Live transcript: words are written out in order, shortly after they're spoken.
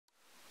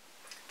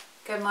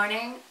Good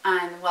morning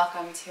and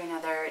welcome to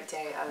another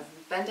day of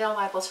Bendale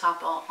Bible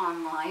Chapel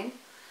online.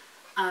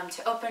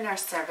 To open our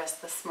service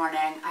this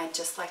morning, I'd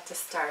just like to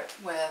start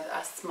with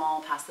a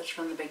small passage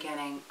from the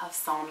beginning of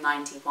Psalm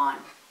 91.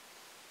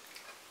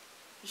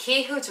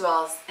 He who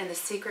dwells in the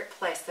secret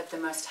place of the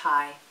Most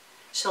High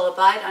shall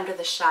abide under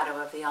the shadow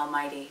of the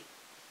Almighty.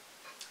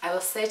 I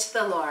will say to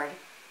the Lord,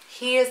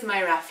 He is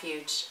my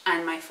refuge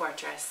and my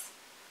fortress,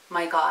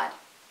 my God,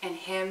 in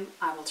Him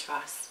I will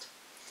trust.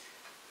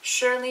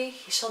 Surely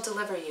He shall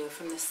deliver you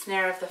from the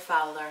snare of the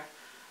fowler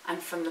and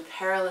from the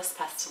perilous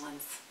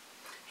pestilence.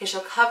 He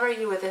shall cover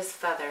you with His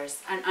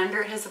feathers, and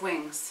under His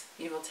wings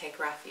you will take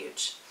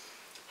refuge.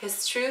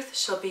 His truth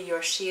shall be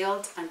your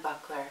shield and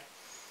buckler.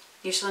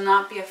 You shall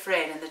not be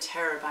afraid in the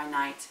terror by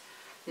night,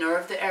 nor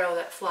of the arrow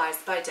that flies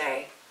by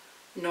day,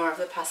 nor of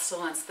the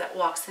pestilence that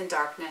walks in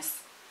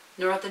darkness,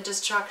 nor of the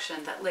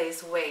destruction that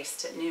lays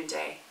waste at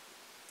noonday.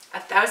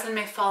 1,000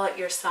 may fall at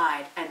your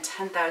side, and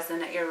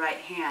 10,000 at your right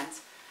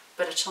hand,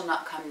 but it shall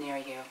not come near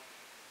you.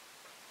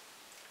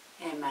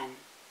 Amen.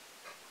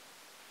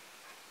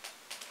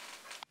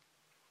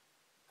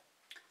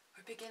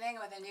 We're beginning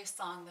with a new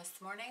song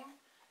this morning,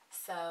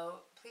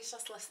 so please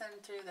just listen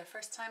through the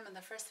first time and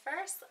the first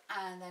verse,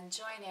 and then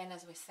join in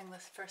as we sing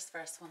this first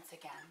verse once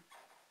again.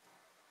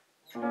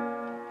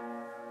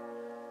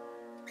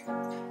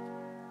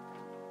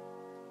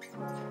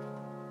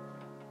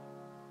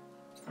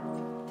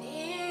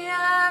 The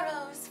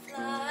arrows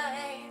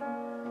fly,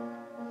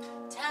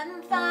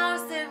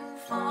 10,000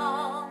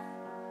 fall,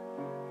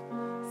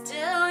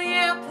 still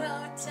you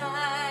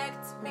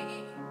protect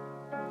me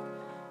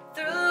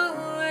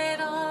through it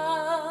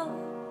all.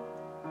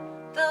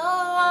 The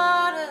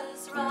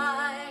waters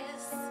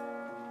rise,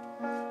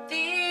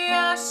 the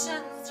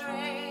oceans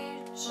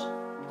rage,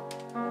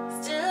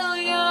 still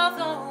you're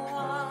the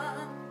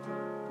one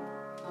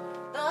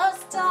the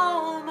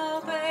storm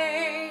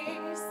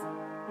obeys.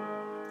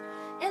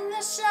 In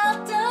the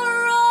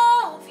shelter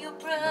of your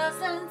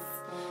presence,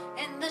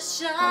 in the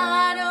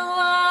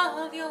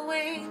shadow of your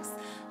wings,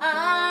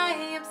 I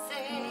am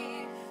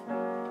safe.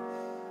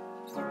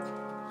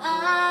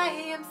 I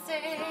am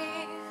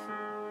safe.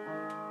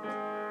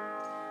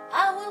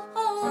 I will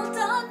hold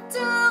on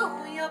to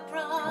your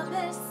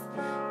promise.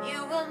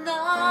 You will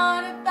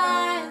not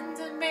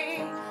abandon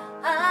me.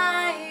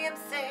 I am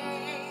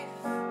safe.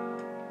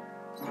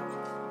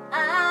 I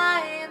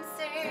am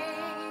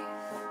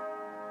safe.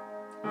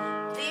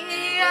 The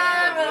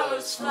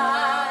arrows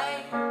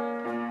fly,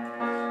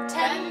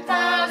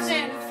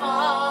 10,000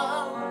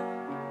 fall,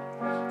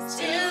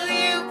 still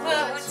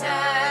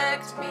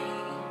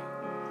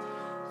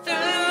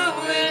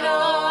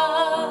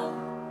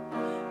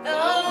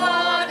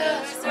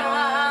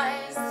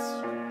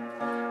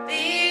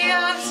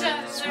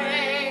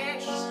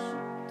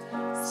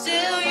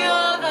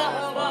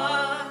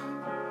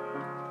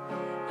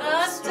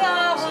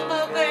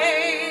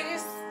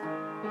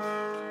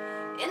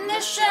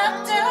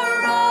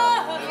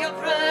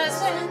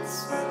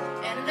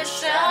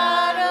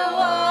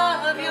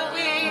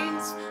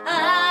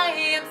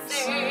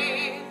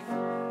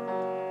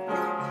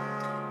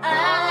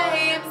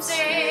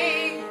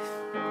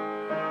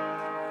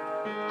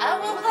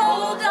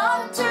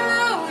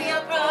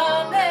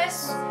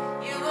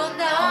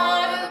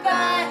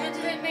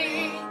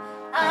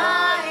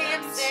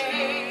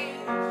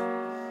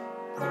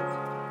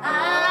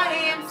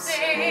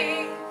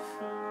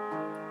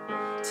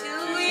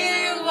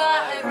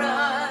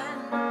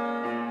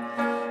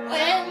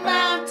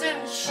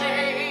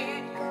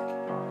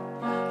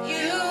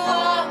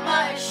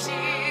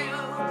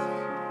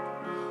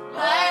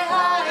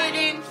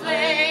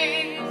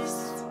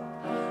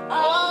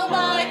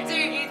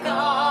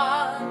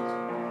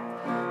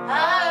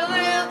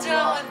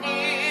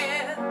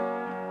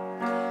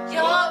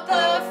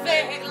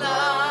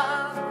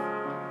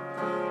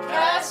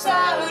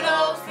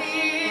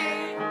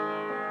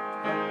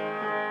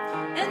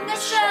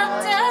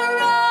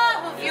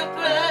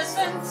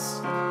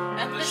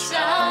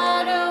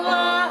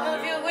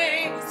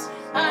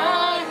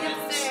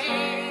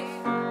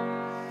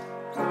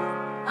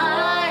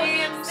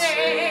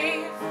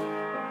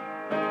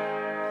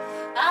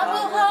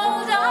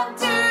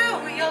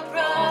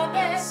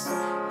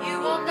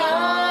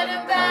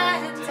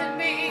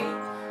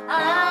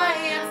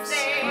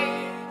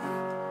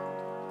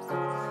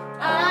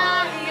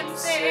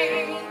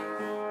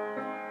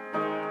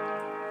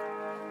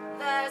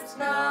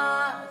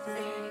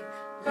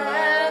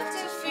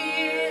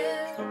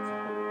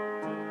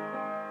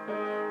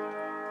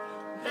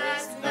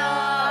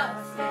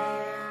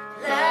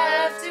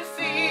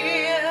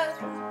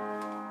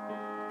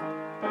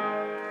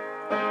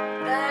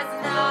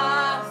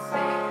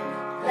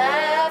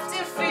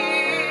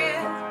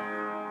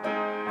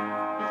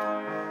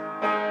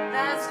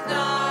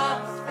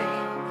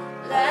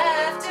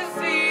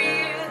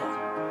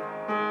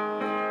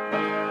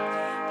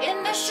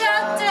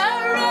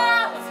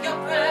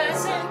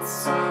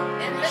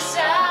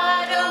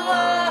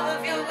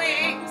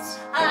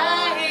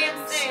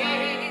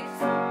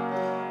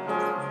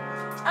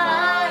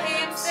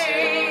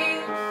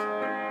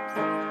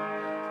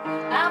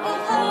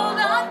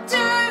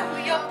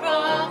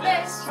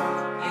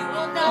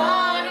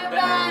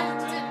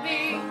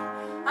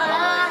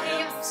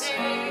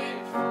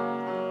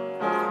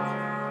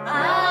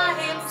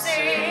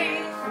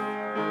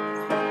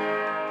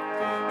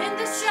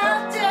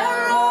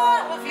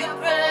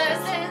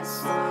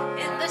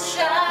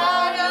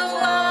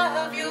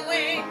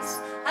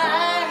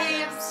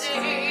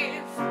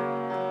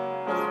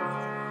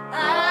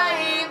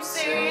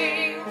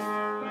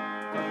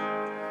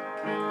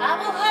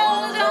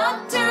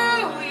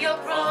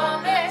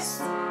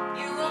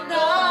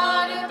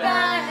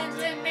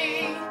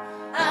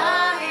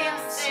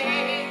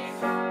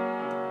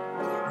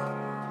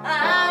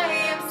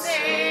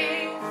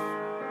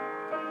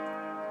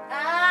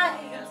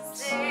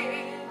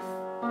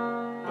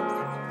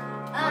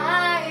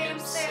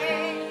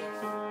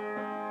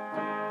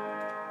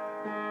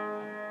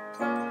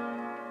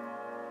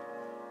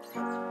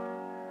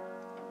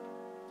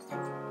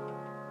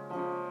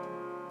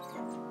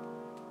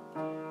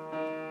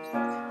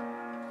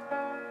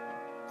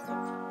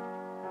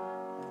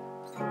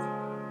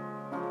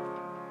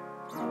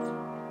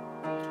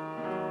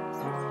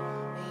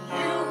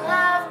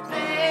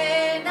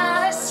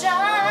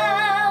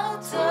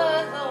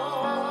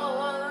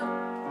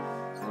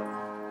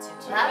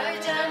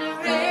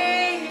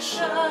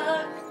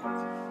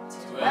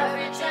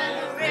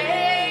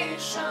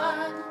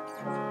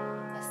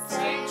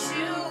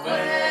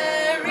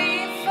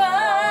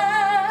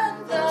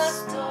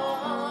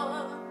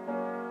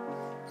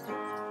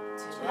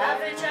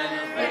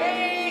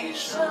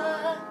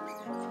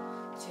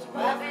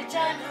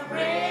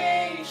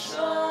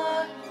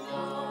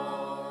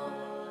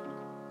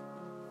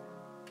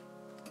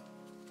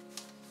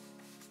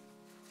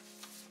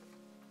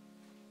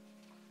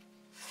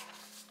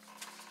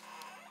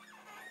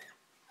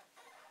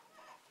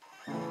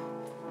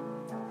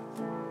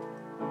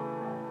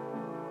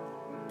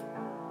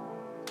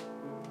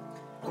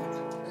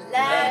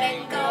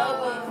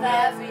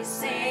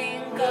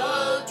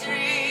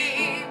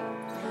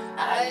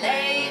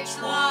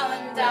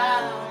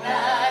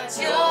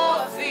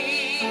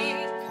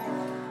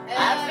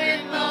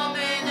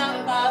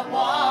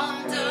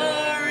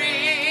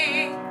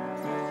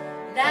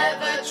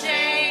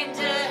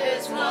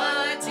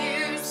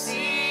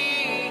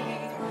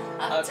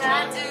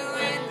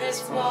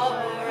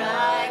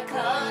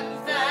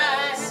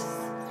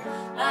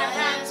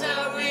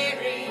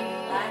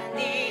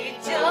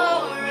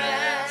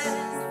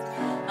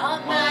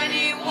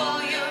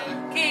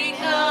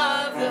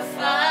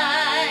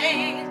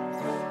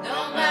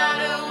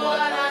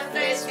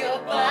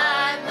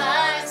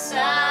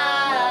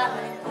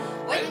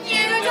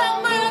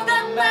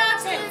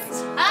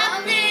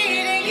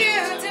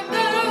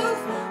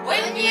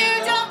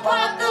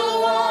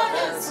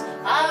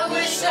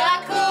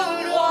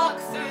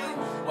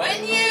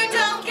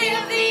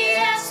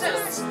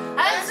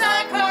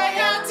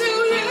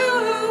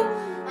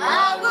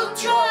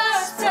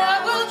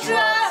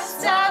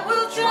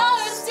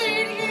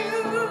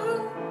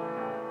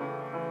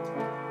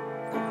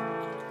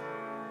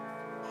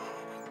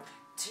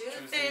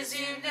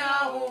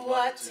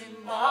what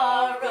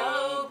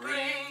tomorrow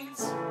brings.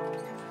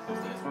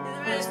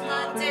 There is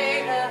no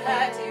day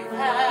ahead you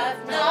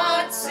have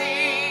not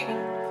seen.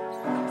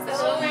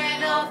 So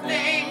in all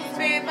things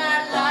be my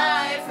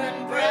life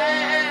and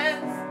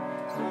breath.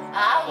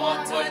 I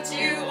want what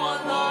you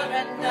want, Lord,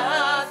 and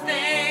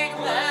nothing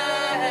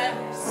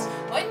less.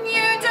 When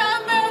you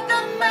don't move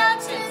the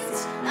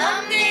mountains,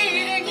 I'm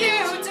needing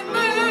you to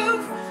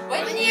move.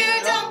 When you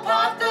don't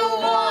part the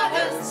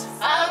waters,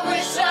 I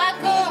wish I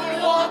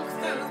could walk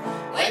through.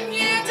 When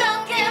you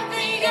don't give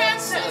the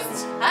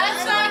answers,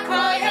 as I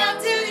cry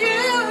out to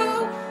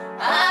you,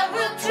 I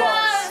will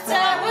trust,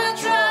 I will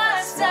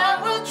trust,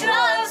 I will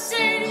trust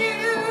in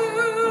you.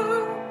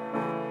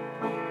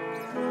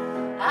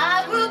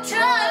 I will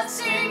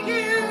trust in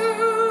you.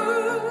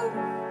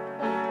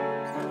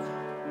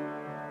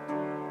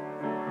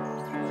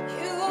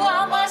 You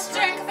are my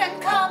strength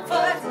and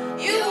comfort.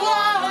 You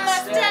are my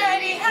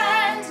steady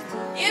hand.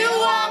 You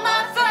are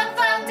my firm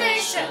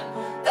foundation,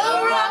 the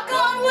rock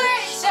on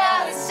which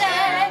I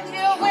stand.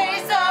 Your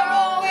ways are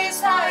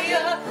always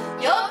higher.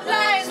 Your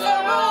plans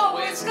are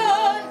always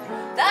good.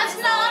 That's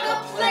not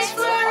a place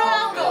where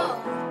I'll go.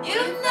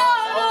 You know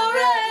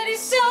already,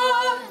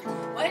 son.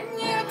 When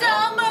you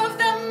don't move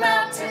the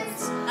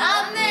mountains,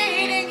 I'm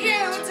needing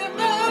you to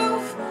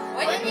move.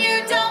 When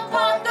you don't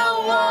part the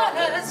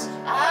waters,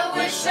 I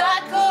wish I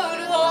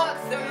could walk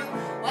through.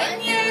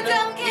 When you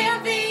don't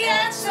give the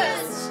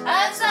answers,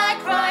 as I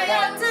cry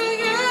out to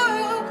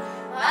you,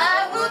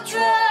 I will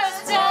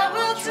trust, I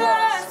will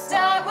trust,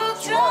 I will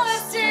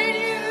trust in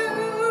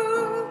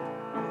you.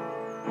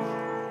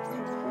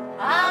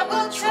 I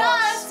will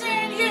trust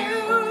in you.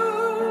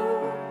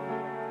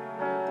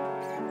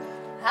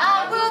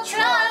 I will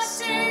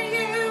trust in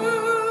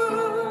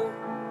you.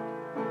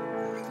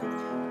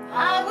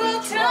 I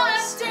will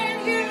trust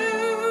in you.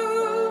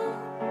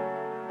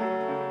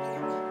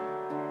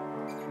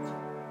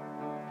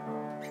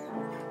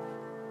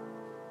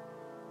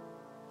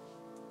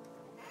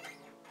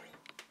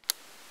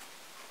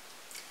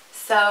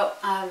 So,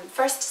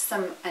 first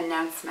some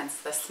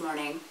announcements this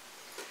morning.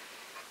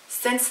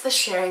 Since the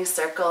sharing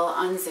circle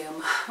on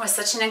Zoom was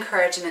such an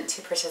encouragement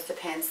to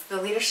participants,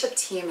 the leadership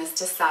team has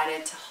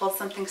decided to hold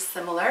something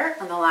similar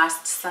on the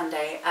last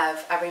Sunday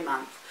of every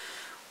month,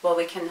 where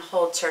we can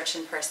hold church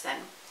in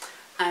person.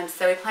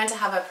 So we plan to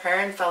have a prayer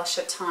and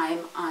fellowship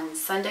time on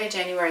Sunday,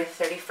 January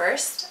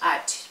 31st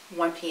at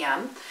 1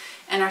 p.m.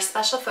 And our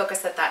special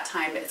focus at that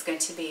time is going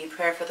to be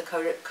prayer for the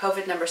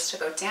COVID numbers to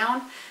go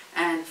down,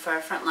 and for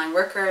frontline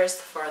workers,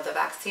 for the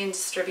vaccine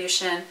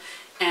distribution,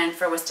 and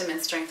for wisdom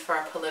and strength for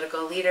our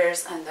political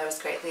leaders and those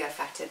greatly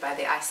affected by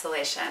the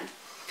isolation.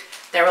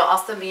 There will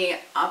also be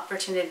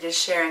opportunity to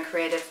share in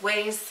creative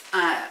ways,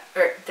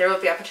 there will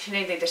be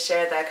opportunity to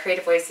share the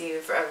creative ways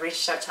you've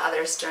reached out to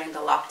others during the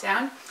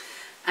lockdown.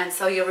 And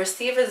so you'll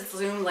receive a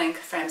Zoom link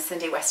from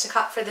Cindy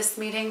Westacott for this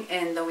meeting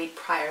in the week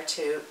prior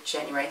to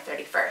January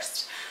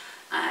 31st.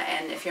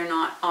 And if you're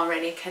not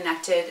already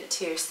connected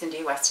to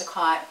Cindy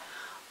Westacott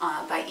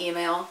by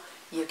email,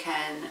 you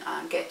can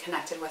get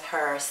connected with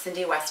her,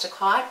 Cindy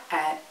Westacott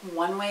at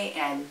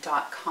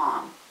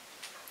onewayin.com.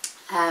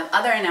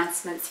 Other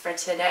announcements for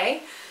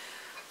today.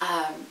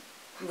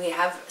 We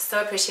have so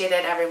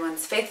appreciated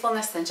everyone's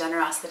faithfulness and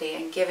generosity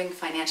in giving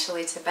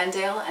financially to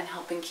Bendale and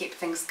helping keep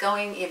things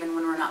going even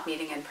when we're not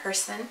meeting in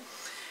person.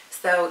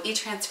 So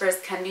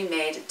e-transfers can be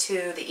made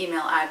to the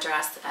email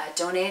address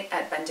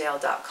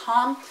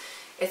donate@bendale.com.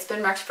 It's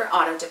been marked for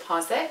auto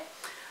deposit.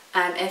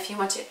 If you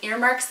want to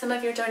earmark some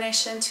of your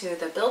donation to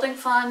the building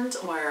fund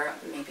or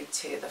maybe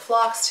to the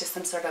flocks, to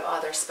some sort of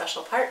other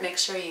special part, make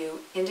sure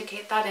you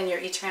indicate that in your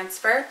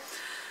e-transfer.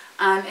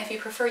 If you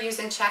prefer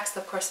using checks,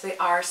 of course we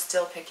are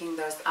still picking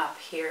those up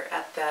here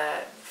at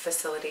the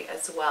facility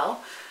as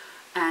well.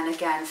 And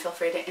again, feel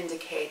free to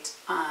indicate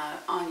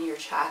on your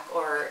check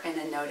or in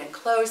a note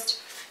enclosed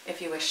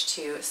if you wish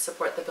to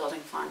support the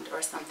building fund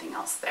or something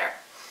else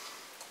there.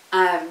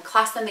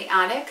 Class in the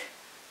Attic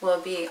will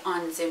be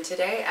on Zoom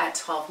today at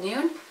 12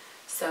 noon.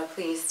 So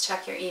please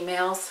check your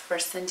emails for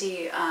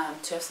Cindy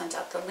to have sent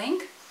out the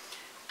link.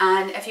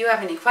 And if you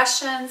have any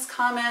questions,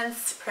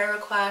 comments, prayer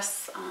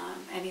requests,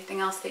 anything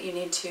else that you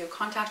need to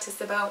contact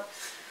us about,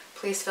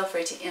 please feel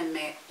free to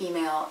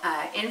email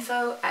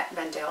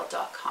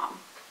info@bendale.com.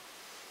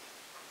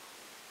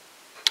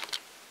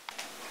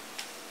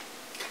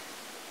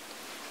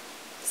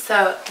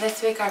 So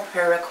this week our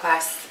prayer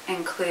requests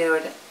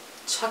include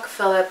Chuck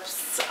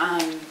Phillips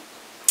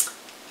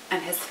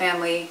and his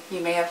family.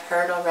 You may have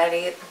heard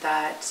already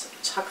that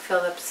Chuck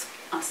Phillips'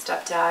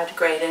 stepdad,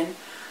 Graydon,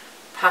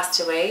 passed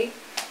away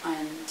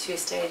on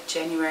Tuesday,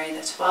 January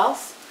the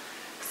 12th.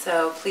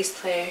 So please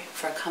pray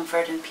for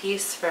comfort and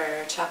peace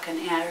for Chuck and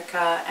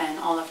Erica and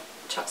all of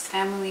Chuck's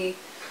family,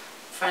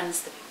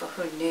 friends, the people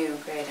who knew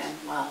Graydon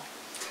well.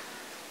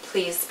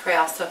 Please pray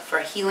also for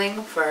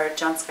healing for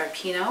John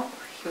Scarpino,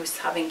 who's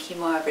having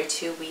chemo every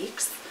 2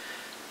 weeks.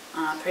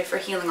 Pray for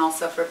healing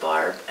also for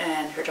Barb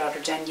and her daughter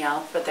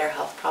Danielle for their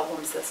health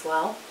problems as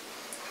well.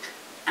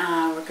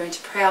 We're going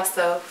to pray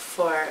also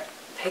for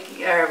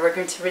we're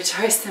going to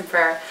rejoice in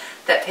prayer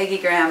that Peggy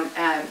Graham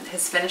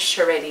has finished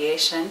her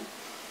radiation.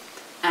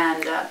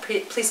 And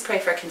please pray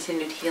for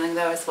continued healing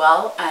though as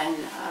well, and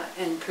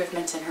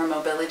improvement in her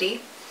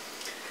mobility.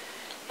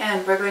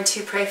 And we're going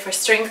to pray for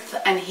strength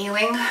and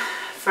healing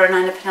for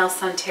Nina Pinnell's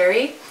son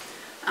Terry.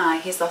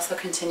 He's also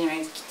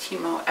continuing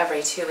chemo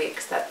every 2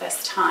 weeks at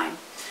this time.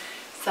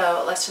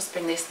 So let's just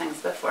bring these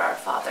things before our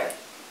Father.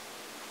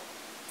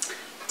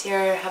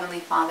 Dear Heavenly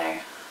Father,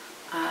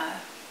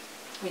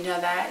 we know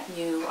that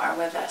you are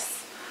with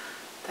us,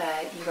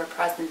 that you are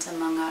present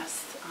among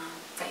us,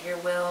 that your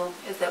will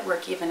is at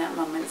work even at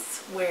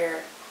moments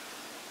where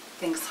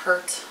things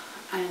hurt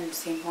and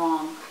seem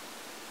wrong.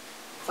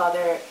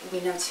 Father,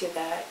 we know too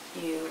that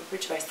you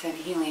rejoice in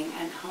healing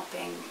and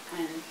helping,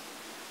 and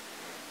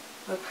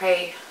we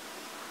pray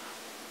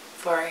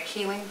for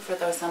healing for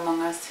those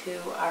among us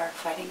who are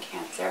fighting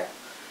cancer.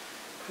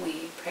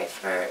 We pray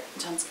for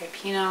John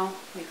Scarpino.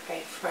 We pray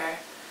for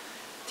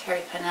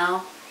Terry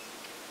Pinnell,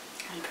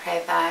 and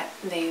pray that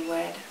they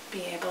would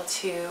be able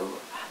to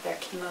have their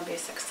chemo be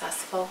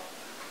successful.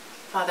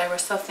 Father, we're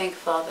so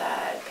thankful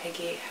that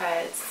Peggy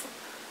has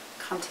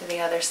come to the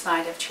other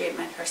side of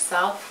treatment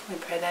herself. We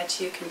pray that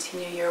you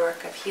continue your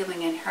work of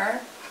healing in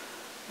her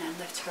and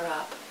lift her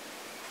up.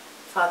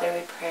 Father,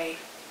 we pray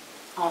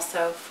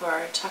also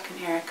for Chuck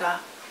and Erica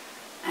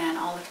and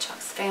all of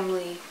Chuck's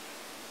family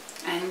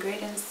and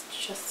Graydon's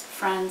just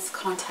friends,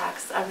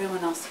 contacts,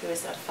 everyone else who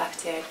is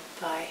affected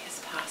by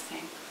his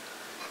passing.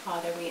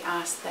 Father, we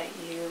ask that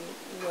you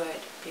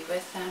would be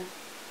with them.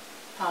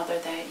 Father,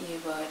 that you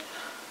would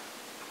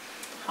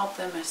help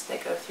them as they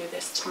go through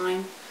this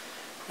time,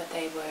 that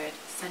they would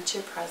sense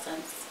your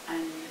presence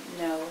and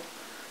know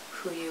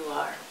who you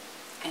are.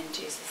 In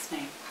Jesus'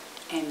 name,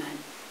 amen.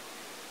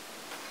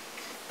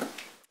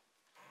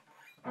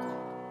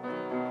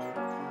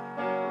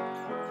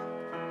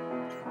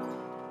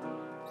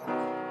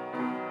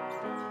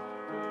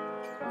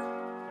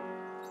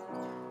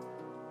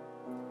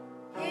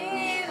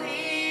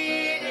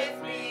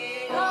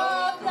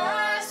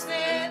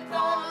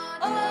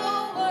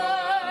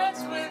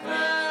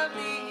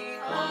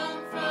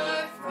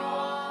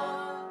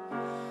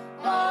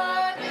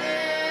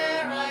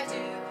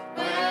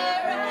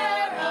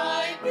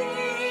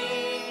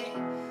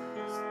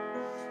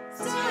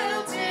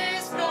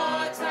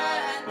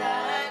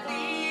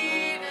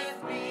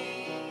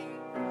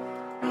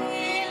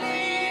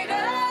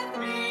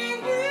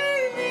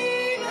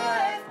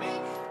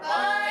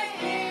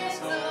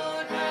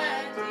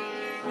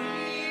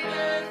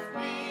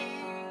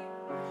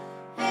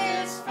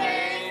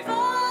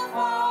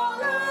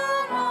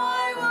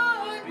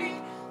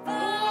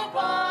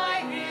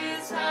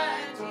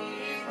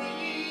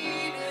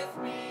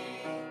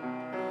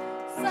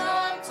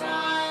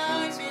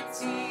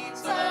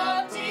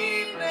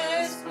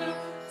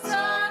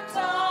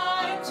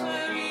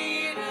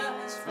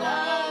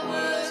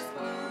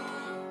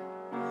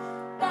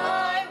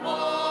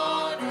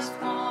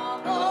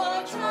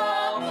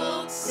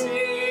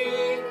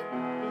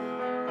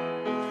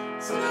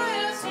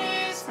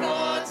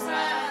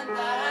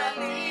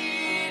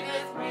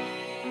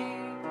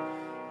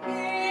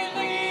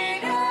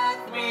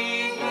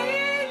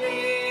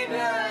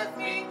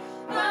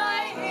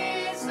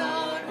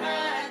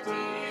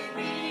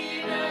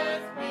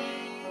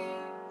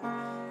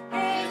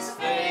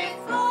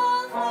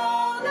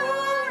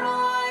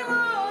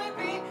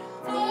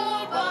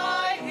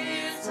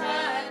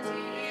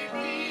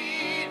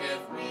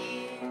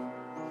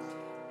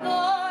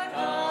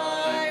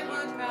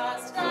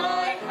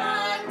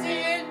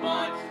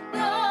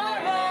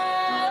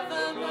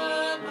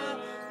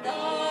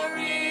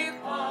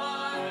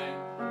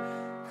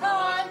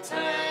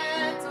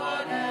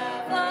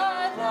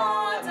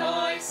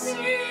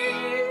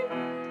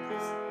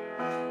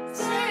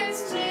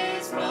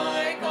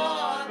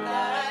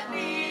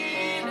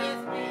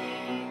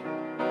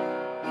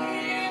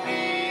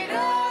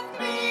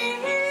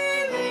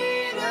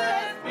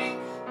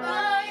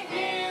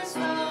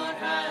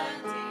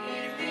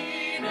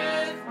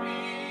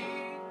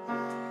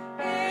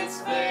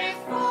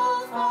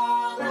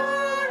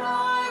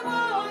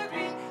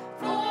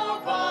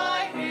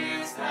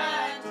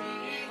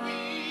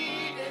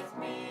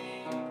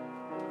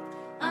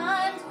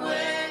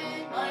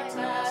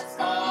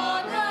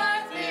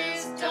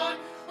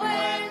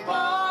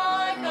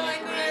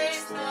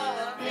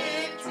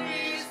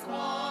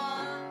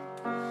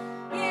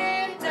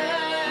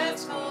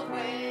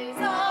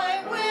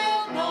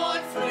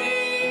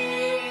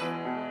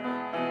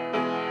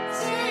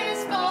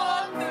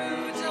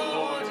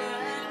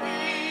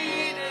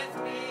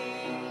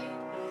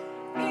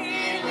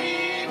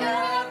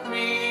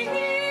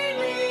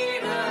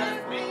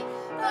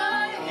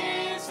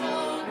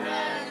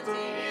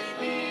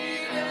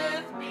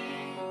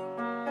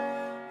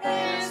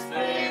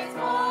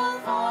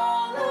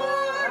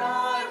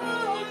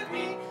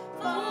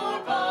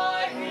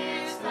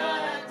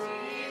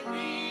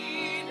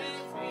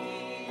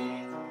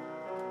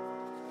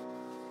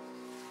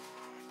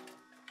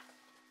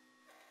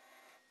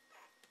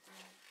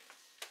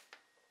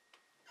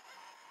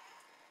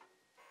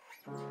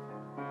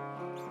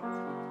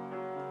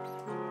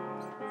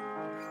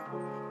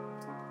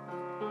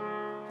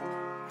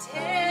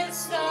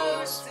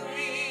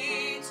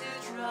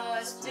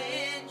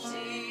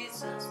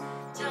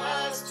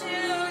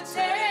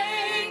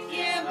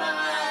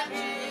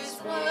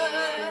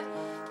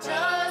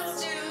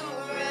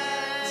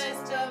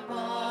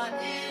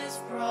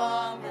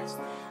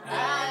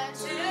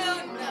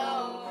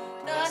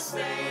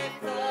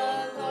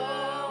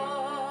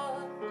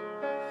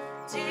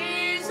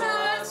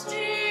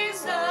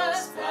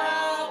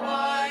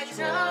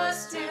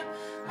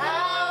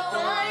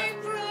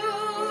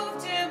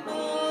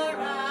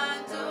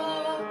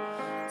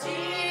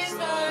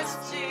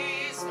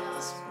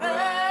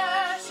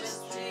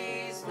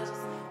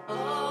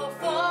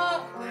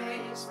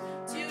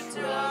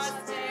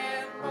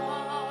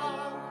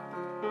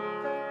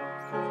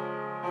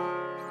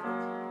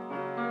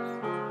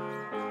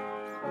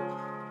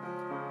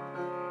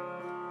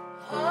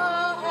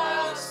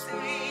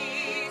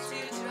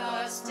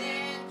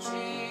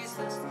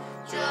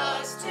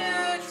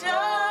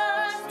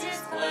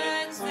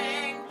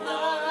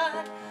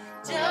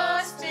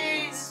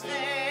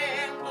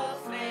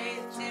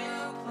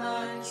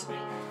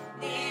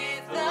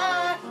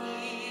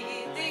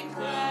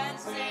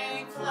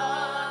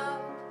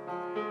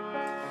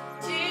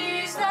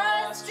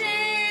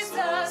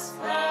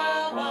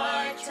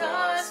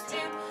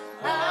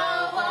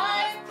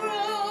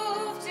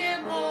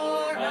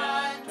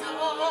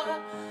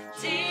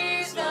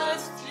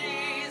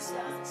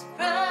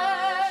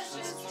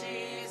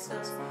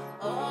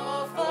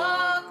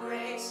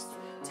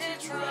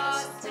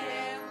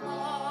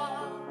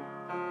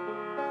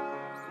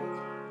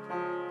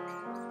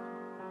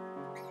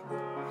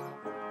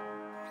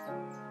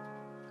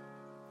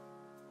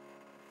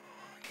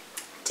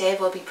 Dave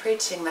will be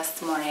preaching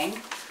this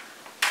morning,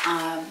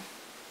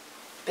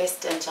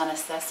 based in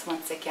Genesis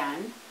once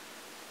again.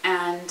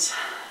 And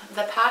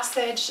the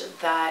passage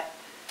that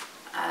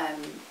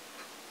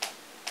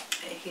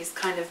he's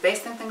kind of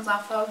basing things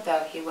off of,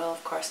 though he will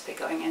of course be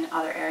going in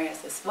other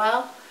areas as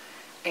well,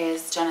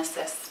 is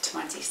Genesis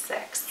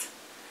 26.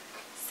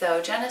 So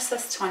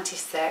Genesis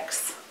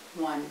 26,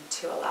 1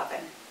 to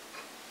 11.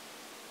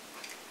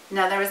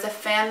 Now there was a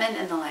famine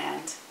in the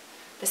land,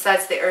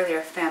 besides the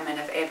earlier famine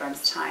of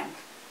Abram's time.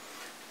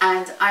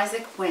 And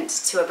Isaac went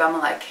to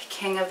Abimelech,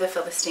 king of the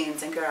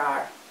Philistines in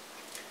Gerar.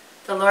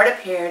 The Lord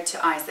appeared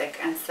to Isaac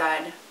and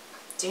said,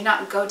 "Do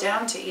not go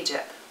down to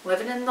Egypt.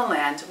 Live in the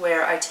land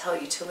where I tell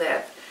you to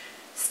live.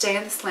 Stay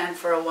in this land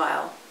for a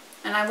while,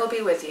 and I will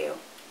be with you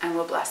and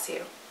will bless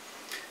you.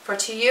 For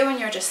to you and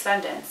your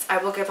descendants I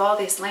will give all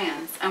these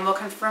lands, and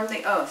will confirm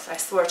the oath I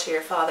swore to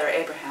your father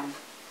Abraham.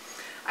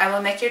 I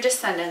will make your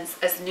descendants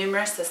as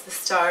numerous as the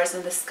stars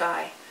in the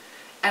sky,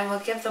 and will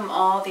give them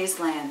all these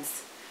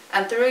lands.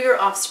 And through your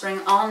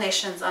offspring all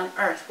nations on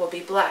earth will be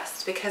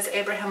blessed, because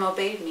Abraham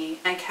obeyed me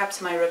and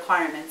kept my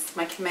requirements,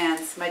 my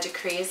commands, my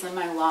decrees, and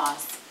my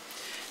laws."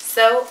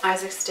 So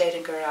Isaac stayed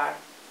in Gerar.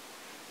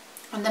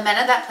 When the men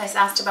of that place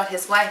asked about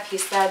his wife, he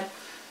said,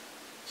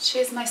 "She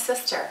is my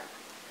sister."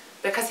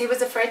 Because he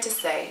was afraid to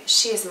say,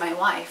 "She is my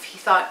wife," he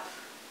thought,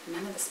 "The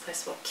men of this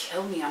place will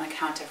kill me on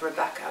account of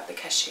Rebekah,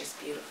 because she is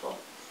beautiful."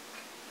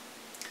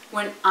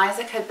 When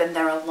Isaac had been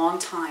there a long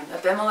time,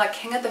 Abimelech,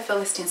 king of the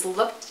Philistines,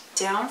 looked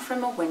down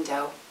from a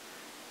window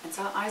and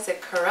saw Isaac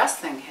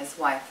caressing his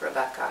wife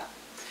Rebekah.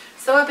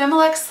 So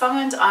Abimelech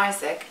summoned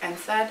Isaac and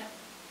said,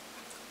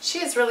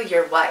 "She is really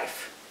your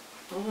wife.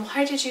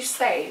 Why did you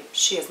say,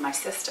 'She is my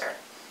sister'?"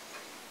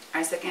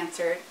 Isaac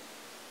answered,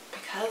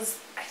 "Because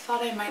I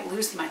thought I might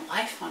lose my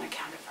life on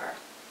account of her."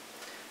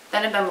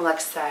 Then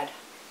Abimelech said,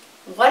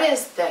 "What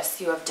is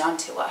this you have done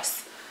to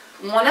us?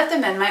 One of the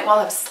men might well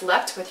have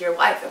slept with your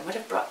wife and would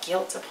have brought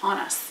guilt upon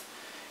us."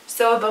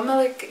 So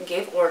Abimelech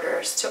gave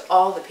orders to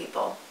all the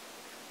people,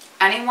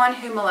 "Anyone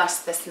who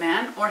molests this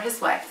man or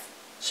his wife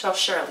shall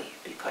surely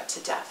be put to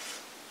death."